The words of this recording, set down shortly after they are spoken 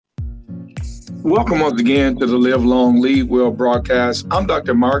Welcome once again to the Live Long Lead Well broadcast. I'm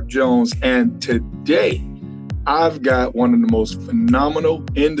Dr. Mark Jones, and today I've got one of the most phenomenal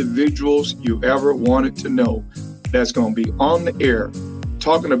individuals you ever wanted to know that's going to be on the air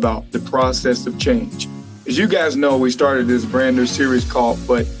talking about the process of change. As you guys know, we started this brand new series called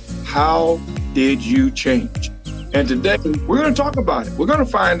But How Did You Change? And today we're going to talk about it. We're going to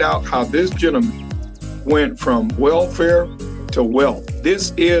find out how this gentleman went from welfare to wealth.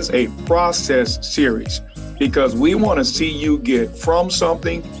 This is a process series because we want to see you get from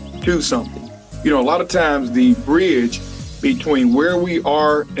something to something. You know, a lot of times the bridge between where we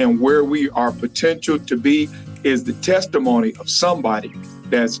are and where we are potential to be is the testimony of somebody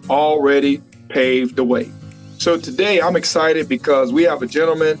that's already paved the way. So today I'm excited because we have a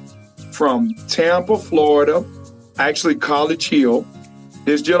gentleman from Tampa, Florida, actually College Hill.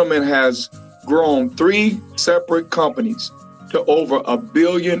 This gentleman has grown 3 separate companies to over $1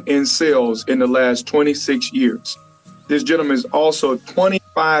 billion in sales in the last 26 years. This gentleman is also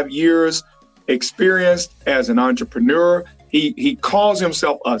 25 years experienced as an entrepreneur. He calls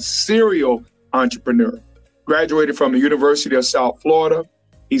himself a serial entrepreneur. Graduated from the University of South Florida.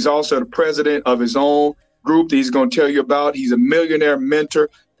 He's also the president of his own group that he's going to tell you about. He's a millionaire mentor.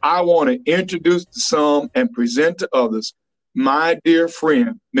 I want to introduce to some and present to others my dear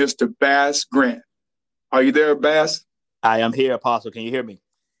friend, Mr. Bass Grant. Are you there, Bass? I am here, Apostle. Can you hear me?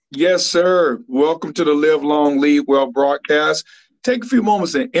 Yes, sir. Welcome to the Live Long Lead Well broadcast. Take a few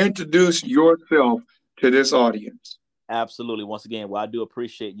moments and introduce yourself to this audience. Absolutely. Once again, well, I do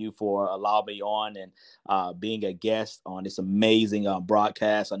appreciate you for allowing me on and being a guest on this amazing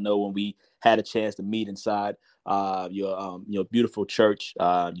broadcast. I know when we had a chance to meet inside your beautiful church,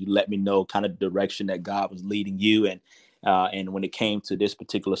 you let me know kind of the direction that God was leading you. And when it came to this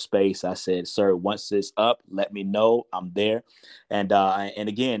particular space, I said, sir, once it's up, let me know. I'm there. And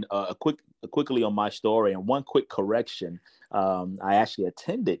again, quickly on my story and one quick correction. I actually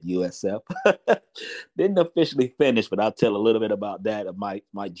attended USF, didn't officially finish, but I'll tell a little bit about that, of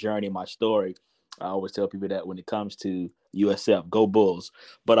my journey, my story. I always tell people that when it comes to USF, go Bulls.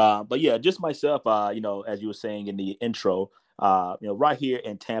 But yeah, just myself, as you were saying in the intro, right here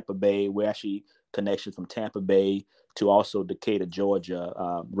in Tampa Bay, we're actually connections from Tampa Bay to also Decatur,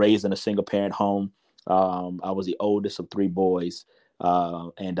 Georgia, raised in a single parent home. I was the oldest of 3 boys.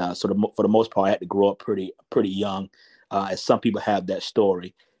 For the most part, I had to grow up pretty young, as some people have that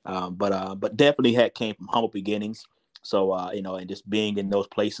story. But definitely came from humble beginnings. So, and just being in those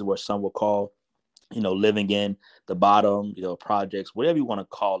places where some will call, living in the bottom, projects, whatever you want to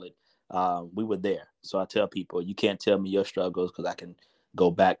call it, we were there. So I tell people, you can't tell me your struggles because I can go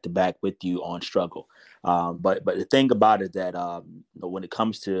back to back with you on struggle. But the thing about it that, when it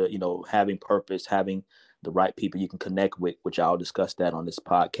comes to, having purpose, having the right people you can connect with, which I'll discuss that on this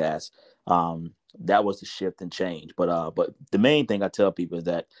podcast, that was the shift and change. But the main thing I tell people is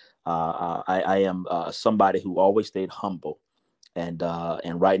that I am somebody who always stayed humble. And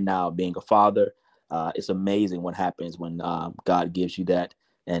right now, being a father, it's amazing what happens when God gives you that,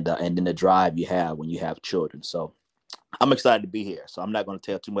 and then the drive you have when you have children. So I'm excited to be here. So I'm not going to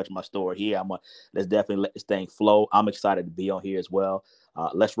tell too much of my story here. Let's definitely let this thing flow. I'm excited to be on here as well.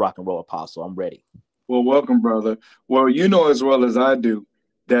 Let's rock and roll, Apostle. I'm ready. Well, welcome, brother. Well, you know as well as I do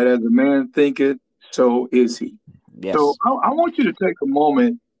that as a man thinketh, so is he. Yes. So I want you to take a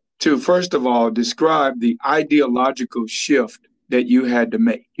moment to, first of all, describe the ideological shift that you had to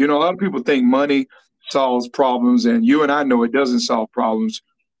make. A lot of people think money solves problems, and you and I know it doesn't solve problems,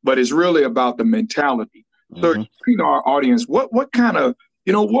 but it's really about the mentality. So, our audience, what kind of,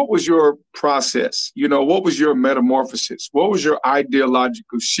 what was your process? What was your metamorphosis? What was your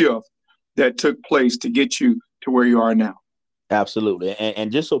ideological shift that took place to get you to where you are now? Absolutely.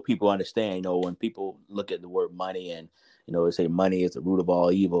 And just so people understand, when people look at the word money and, they say money is the root of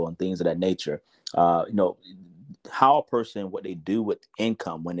all evil and things of that nature, how a person, what they do with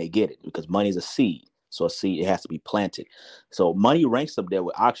income when they get it, because money is a seed. So a seed, it has to be planted. So money ranks up there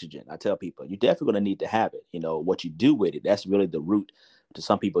with oxygen. I tell people, you're definitely going to need to have it. What you do with it, that's really the root to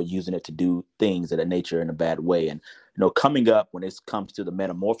some people using it to do things of that nature in a bad way. And, coming up when it comes to the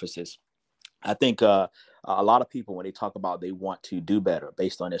metamorphosis, I think a lot of people, when they talk about they want to do better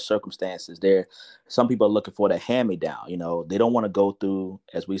based on their circumstances, some people are looking for the hand-me-down. They don't want to go through,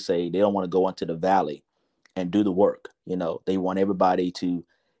 as we say, they don't want to go into the valley and do the work. They want everybody to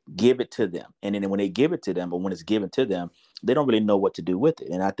give it to them. And then when they give it to them, or when it's given to them, they don't really know what to do with it.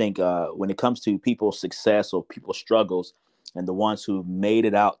 And I think when it comes to people's success or people's struggles and the ones who made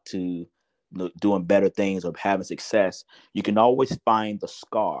it out to doing better things or having success, you can always find the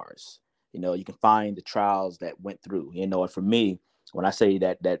scars. You can find the trials that went through, and for me, when I say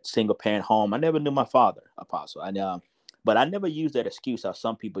that single parent home, I never knew my father, Apostle. But I never used that excuse how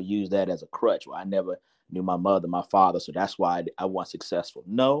some people use that as a crutch. Well, I never knew my mother, my father, so that's why I wasn't successful.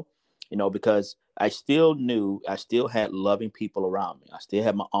 No, because I still had loving people around me. I still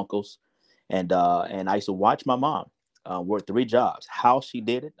had my uncles, and I used to watch my mom work 3 jobs. How she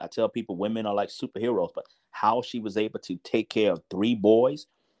did it, I tell people women are like superheroes, but how she was able to take care of 3 boys,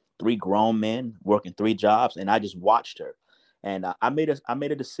 3 grown men working 3 jobs, and I just watched her. And I made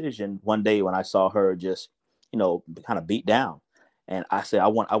a decision one day when I saw her just, kind of beat down, and I said, I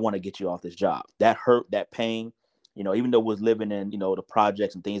want to get you off this job. That hurt, that pain, even though we was living in, the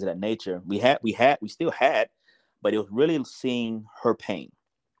projects and things of that nature, we still had, but it was really seeing her pain,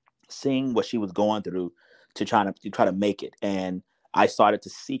 seeing what she was going through to try to make it. And I started to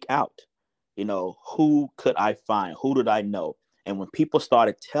seek out, who could I find? Who did I know? And when people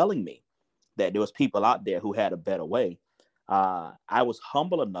started telling me that there was people out there who had a better way, I was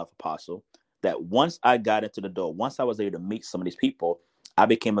humble enough, Apostle, that once I got into the door, once I was able to meet some of these people, I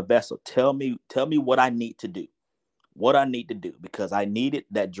became a vessel. Tell me what I need to do, because I needed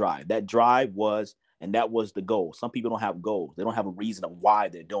that drive. That drive was, and that was the goal. Some people don't have goals. They don't have a reason of why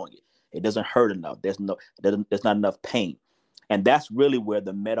they're doing it. It doesn't hurt enough. There's not enough pain. And that's really where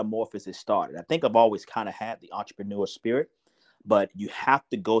the metamorphosis started. I think I've always kind of had the entrepreneur spirit, but you have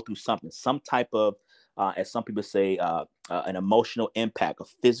to go through something, some type of, as some people say, an emotional impact, a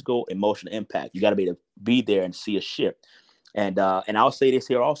physical emotional impact. You got to be able to be there and see a shift. And I'll say this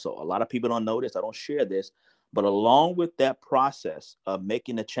here also. A lot of people don't know this. I don't share this. But along with that process of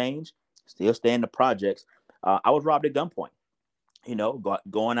making a change, still staying in the projects, I was robbed at gunpoint.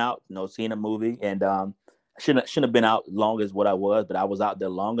 Going out, seeing a movie, and shouldn't have been out long as what I was, but I was out there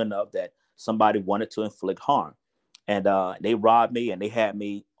long enough that somebody wanted to inflict harm, and they robbed me, and they had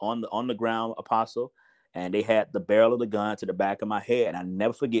me on the ground, Apostle, and they had the barrel of the gun to the back of my head. And I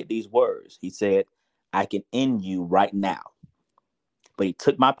never forget these words. He said, "I can end you right now." But he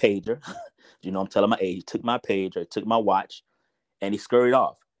took my pager. I'm telling my age. He took my pager, took my watch, and he scurried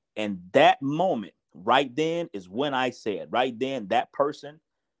off. And that moment right then is when I said, right then, that person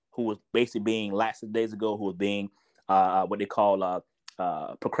who was basically being last days ago, who was being what they call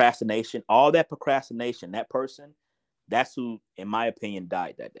procrastination, all that procrastination, that person, that's who, in my opinion,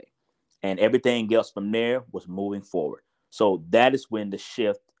 died that day. And everything else from there was moving forward. So that is when the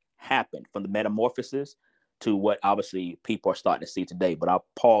shift happened from the metamorphosis to what obviously people are starting to see today. But I'll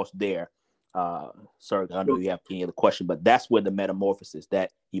pause there. Sir, I don't know if you have any other question, but that's where the metamorphosis,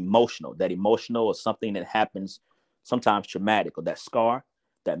 that emotional is something that happens sometimes traumatic, or that scar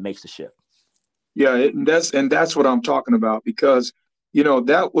that makes the shift. Yeah, that's what I'm talking about, because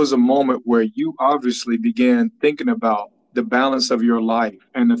that was a moment where you obviously began thinking about the balance of your life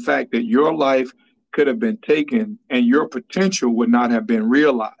and the fact that your life could have been taken and your potential would not have been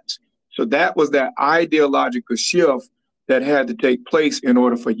realized. So that was that ideological shift that had to take place in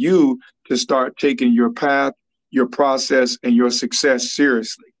order for you to start taking your path, your process, and your success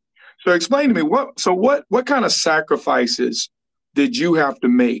seriously. So explain to me what kind of sacrifices did you have to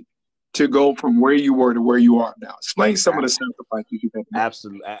make to go from where you were to where you are now? Explain some of the sacrifices you had to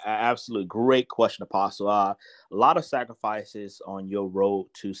make. Absolutely. Great question, Apostle. A lot of sacrifices on your road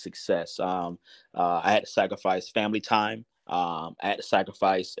to success. I had to sacrifice family time. I had to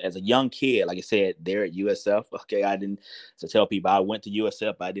sacrifice as a young kid, like I said, there at USF. Okay, I didn't to tell people I went to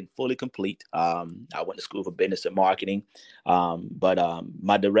USF, but I didn't fully complete. I went to school for business and marketing, but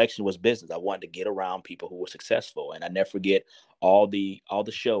my direction was business. I wanted to get around people who were successful, and I never forget all the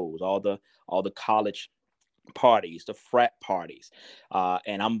shows, all the college parties, the frat parties,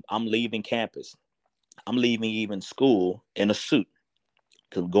 and I'm leaving campus. I'm leaving even school in a suit,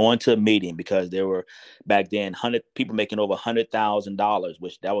 going to a meeting, because there were back then 100 people making over $100,000,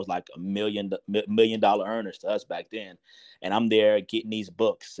 which that was like $1 million earners to us back then. And I'm there getting these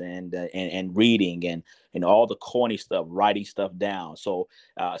books and reading and all the corny stuff, writing stuff down. So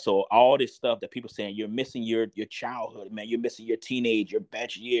all this stuff that people saying, you're missing your childhood, man. You're missing your teenage, your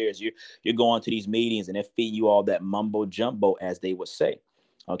best years. You're going to these meetings and they're feeding you all that mumbo jumbo, as they would say.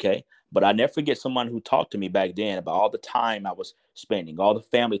 Okay. But I never forget someone who talked to me back then about all the time I was spending, all the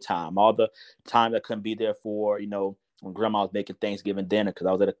family time, all the time I couldn't be there for, when grandma was making Thanksgiving dinner because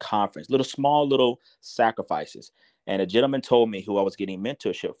I was at a conference, little sacrifices. And a gentleman told me, who I was getting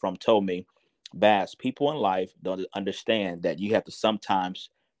mentorship from, told me, Bass, people in life don't understand that you have to sometimes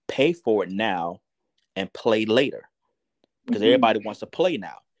pay for it now and play later, because everybody wants to play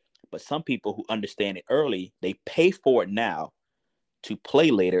now. But some people who understand it early, they pay for it now to play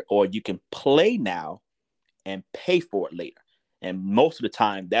later, or you can play now and pay for it later. And most of the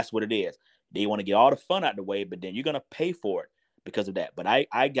time, that's what it is. They want to get all the fun out of the way, but then you're going to pay for it. because of that. But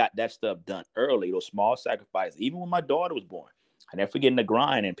I got that stuff done early, those small sacrifices. Even when my daughter was born, I never forget the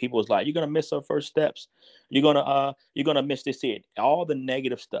grind. And people was like, "You're gonna miss her first steps. You're gonna miss this here." All the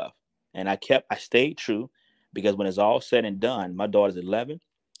negative stuff. And I stayed true, because when it's all said and done, my daughter's 11.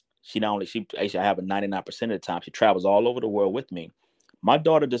 She not only she actually I have a 99% of the time. She travels all over the world with me. My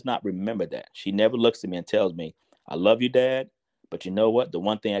daughter does not remember that. She never looks at me and tells me, "I love you, Dad, but you know what? The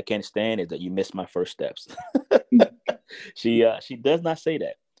one thing I can't stand is that you missed my first steps." She does not say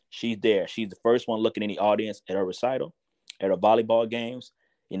that. She's there. She's the first one looking in the audience at her recital, at her volleyball games.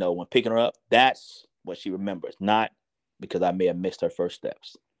 When picking her up, that's what she remembers, not because I may have missed her first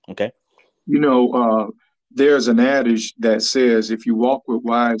steps. Okay. You know, there's an adage that says, if you walk with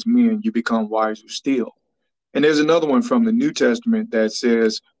wise men, you become wiser still. And there's another one from the New Testament that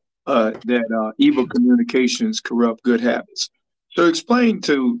says that evil communications corrupt good habits. So explain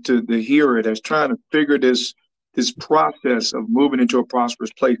to the hearer that's trying to figure this process of moving into a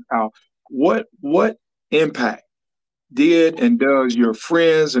prosperous place out. What impact did and does your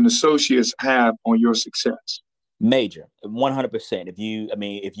friends and associates have on your success? Major, 100%.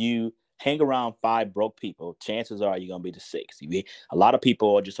 If you hang around five broke people, chances are you're gonna be the sixth. A lot of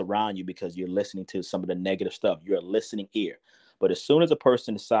people are just around you because you're listening to some of the negative stuff. You're a listening ear. But as soon as a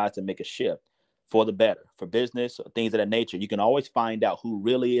person decides to make a shift for the better, for business or things of that nature, you can always find out who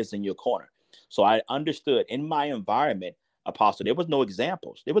really is in your corner. So I understood in my environment, Apostle, there was no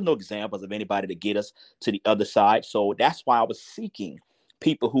examples. There was no examples of anybody to get us to the other side. So that's why I was seeking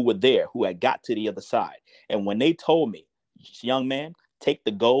people who were there, who had got to the other side. And when they told me, "Young man, take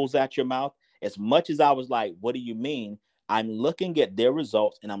the goals out your mouth," as much as I was like, "What do you mean?" I'm looking at their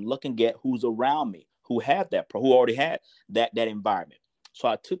results, and I'm looking at who's around me, who who already had that environment. So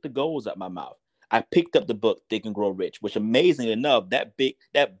I took the goals out my mouth. I picked up the book Think and Grow Rich, which amazingly enough,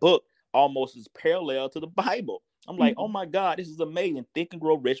 that book almost is parallel to the Bible. I'm like, "Oh Mhm. my God, this is amazing." Think and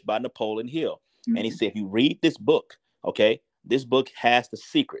Grow Rich by Napoleon Hill. And he Mhm. said, if you read this book, okay, this book has the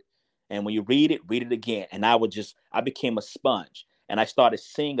secret. And when you read it again. And I became a sponge, and I started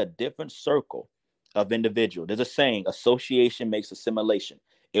seeing a different circle of individual. There's a saying, association makes assimilation.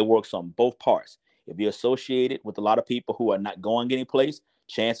 It works on both parts. If you're associated with a lot of people who are not going any place,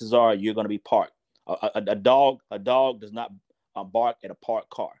 chances are you're going to be parked. A dog does not bark at a parked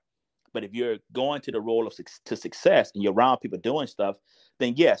car. But if you're going to the role of to success and you're around people doing stuff,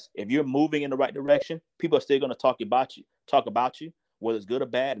 then yes, if you're moving in the right direction, people are still going to talk about you, whether it's good or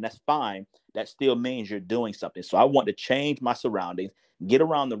bad, and that's fine. That still means you're doing something. So I want to change my surroundings, get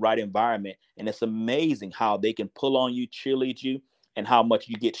around the right environment, and it's amazing how they can pull on you, cheerlead you, and how much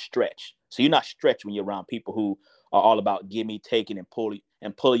you get stretched. So you're not stretched when you're around people who are all about give me, taking, and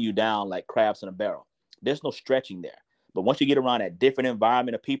pulling you down like crabs in a barrel. There's no stretching there. But once you get around that different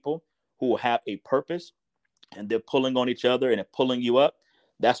environment of people who will have a purpose, and they're pulling on each other and they're pulling you up,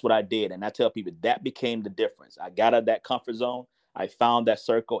 that's what I did. And I tell people that became the difference. I got out of that comfort zone. I found that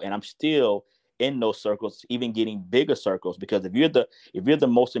circle, and I'm still in those circles, even getting bigger circles. Because if you're the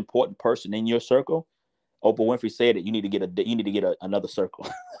most important person in your circle, Oprah Winfrey said it. You need to get another circle.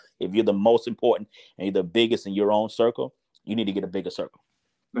 If you're the most important and you're the biggest in your own circle, you need to get a bigger circle.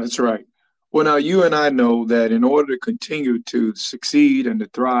 That's right. Well, now you and I know that in order to continue to succeed and to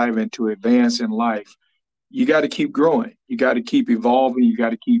thrive and to advance in life, you got to keep growing. You got to keep evolving. You got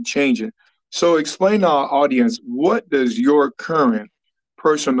to keep changing. So, explain to our audience, what does your current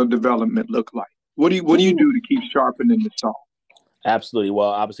personal development look like? What do you Woo. do to keep sharpening the saw? Absolutely. Well,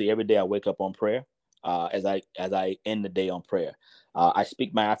 obviously, every day I wake up on prayer. As I end the day on prayer, I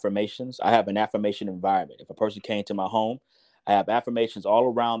speak my affirmations. I have an affirmation environment. If a person came to my home, I have affirmations all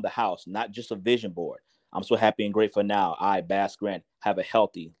around the house, not just a vision board. I'm so happy and grateful now. I, Bass Grant, have a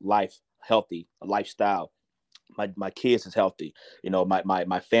healthy lifestyle. My kids is healthy.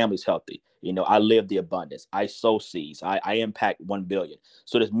 My family's healthy. I live the abundance. I sow seeds. I impact 1 billion.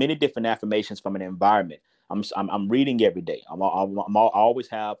 So there's many different affirmations from an environment. I'm reading every day. I always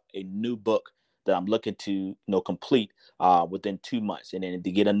have a new book that I'm looking to complete within 2 months, and then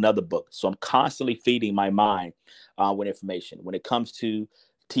to get another book. So I'm constantly feeding my mind with information. When it comes to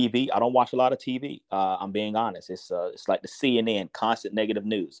TV, I don't watch a lot of TV. I'm being honest. It's like the CNN, constant negative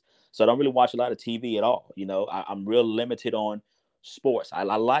news. So I don't really watch a lot of TV at all. I'm real limited on sports. I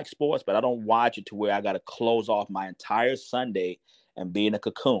like sports, but I don't watch it to where I got to close off my entire Sunday and be in a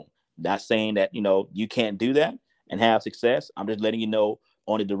cocoon. Not saying that, you can't do that and have success. I'm just letting you know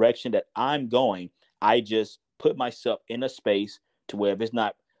on the direction that I'm going. I just put myself in a space to where if it's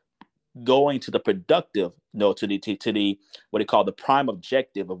not going to the productive, to the what they call the prime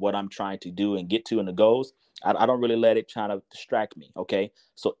objective of what I'm trying to do and get to in the goals, I don't really let it try to distract me. Okay.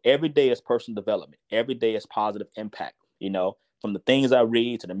 So every day is personal development. Every day is positive impact. from the things I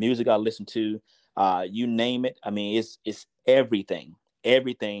read to the music I listen to, you name it. I mean, it's everything.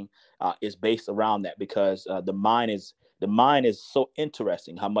 Everything is based around that, because the mind is so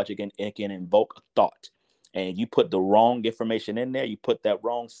interesting how much it can invoke a thought. And you put the wrong information in there, you put that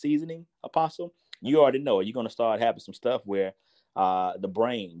wrong seasoning, Apostle, you already know you're going to start having some stuff where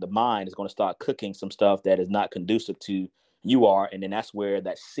the mind is going to start cooking some stuff that is not conducive to you are. And then that's where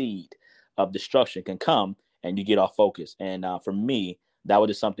that seed of destruction can come and you get off focus. And for me, that was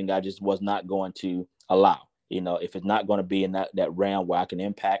just something I just was not going to allow. If it's not going to be in that realm where I can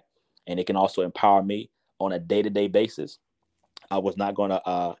impact and it can also empower me on a day-to-day basis, I was not going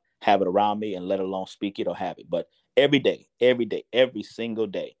to have it around me, and let alone speak it or have it. But every day, every single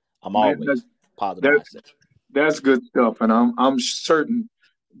day, I'm always positive mindset. That's good stuff. And I'm certain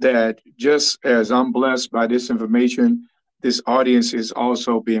that just as I'm blessed by this information, this audience is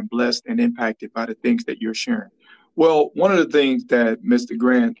also being blessed and impacted by the things that you're sharing. Well, one of the things that Mr.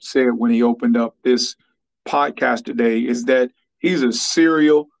 Grant said when he opened up this podcast today is that he's a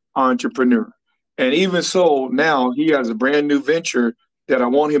serial entrepreneur. And even so, now he has a brand new venture that I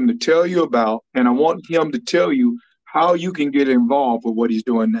want him to tell you about. And I want him to tell you how you can get involved with what he's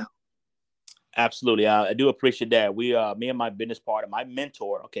doing now. Absolutely. I do appreciate that. Me and my business partner, my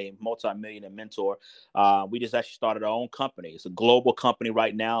mentor, multi-millionaire mentor, we just actually started our own company. It's a global company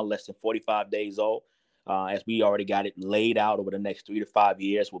right now, less than 45 days old. As we already got it laid out over the next 3 to 5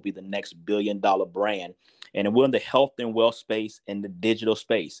 years, will be the next billion-dollar brand. And we're in the health and wealth space and the digital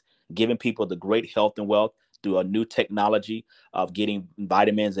space, giving people the great health and wealth through a new technology of getting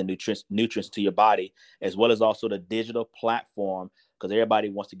vitamins and nutrients to your body, as well as also the digital platform, because everybody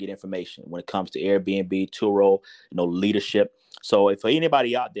wants to get information when it comes to Airbnb, Turo, leadership. So if for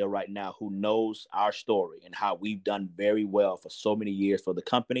anybody out there right now who knows our story and how we've done very well for so many years for the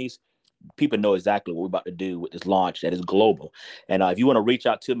companies, people know exactly what we're about to do with this launch that is global. And if you want to reach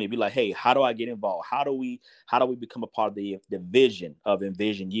out to me, be like, hey, how do I get involved? How do we become a part of the vision of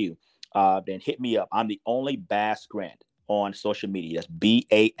Envision You? Then hit me up. I'm the only Bass Grant on social media. That's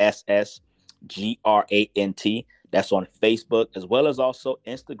BASSGRANT. That's on Facebook as well as also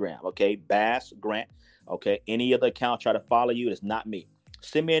Instagram. Okay, Bass Grant. Okay, any other account try to follow you, it's not me.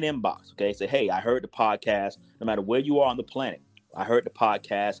 Send me an inbox. Okay, say, hey, I heard the podcast. No matter where you are on the planet, I heard the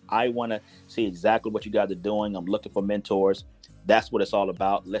podcast. I want to see exactly what you guys are doing. I'm looking for mentors. That's what it's all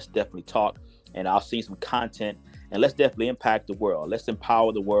about. Let's definitely talk, and I'll see some content. And let's definitely impact the world. Let's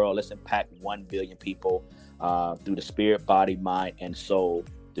empower the world. Let's impact 1 billion people through the spirit, body, mind, and soul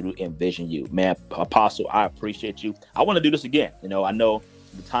through Envision You. Man, Apostle, I appreciate you. I want to do this again. I know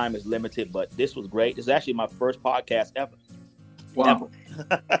the time is limited, but this was great. This is actually my first podcast ever. Wow.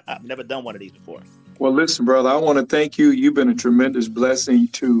 Ever. I've never done one of these before. Well, listen, brother, I want to thank you. You've been a tremendous blessing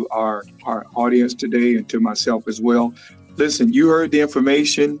to our audience today and to myself as well. Listen, you heard the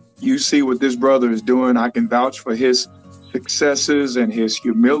information. You see what this brother is doing. I can vouch for his successes and his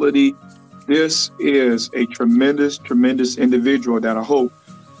humility. This is a tremendous, tremendous individual that I hope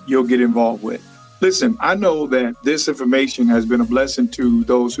you'll get involved with. Listen, I know that this information has been a blessing to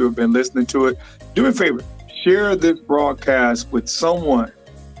those who have been listening to it. Do me a favor, share this broadcast with someone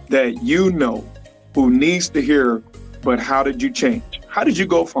that you know who needs to hear, but how did you change? How did you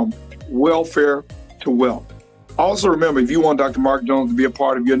go from welfare to wealth? Also, remember, if you want Dr. Mark Jones to be a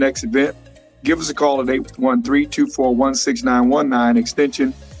part of your next event, give us a call at 813-241-6919,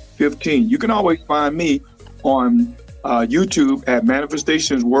 extension 15. You can always find me on YouTube at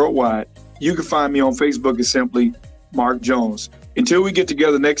Manifestations Worldwide. You can find me on Facebook as simply Mark Jones. Until we get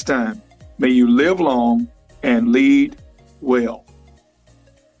together next time, may you live long and lead well.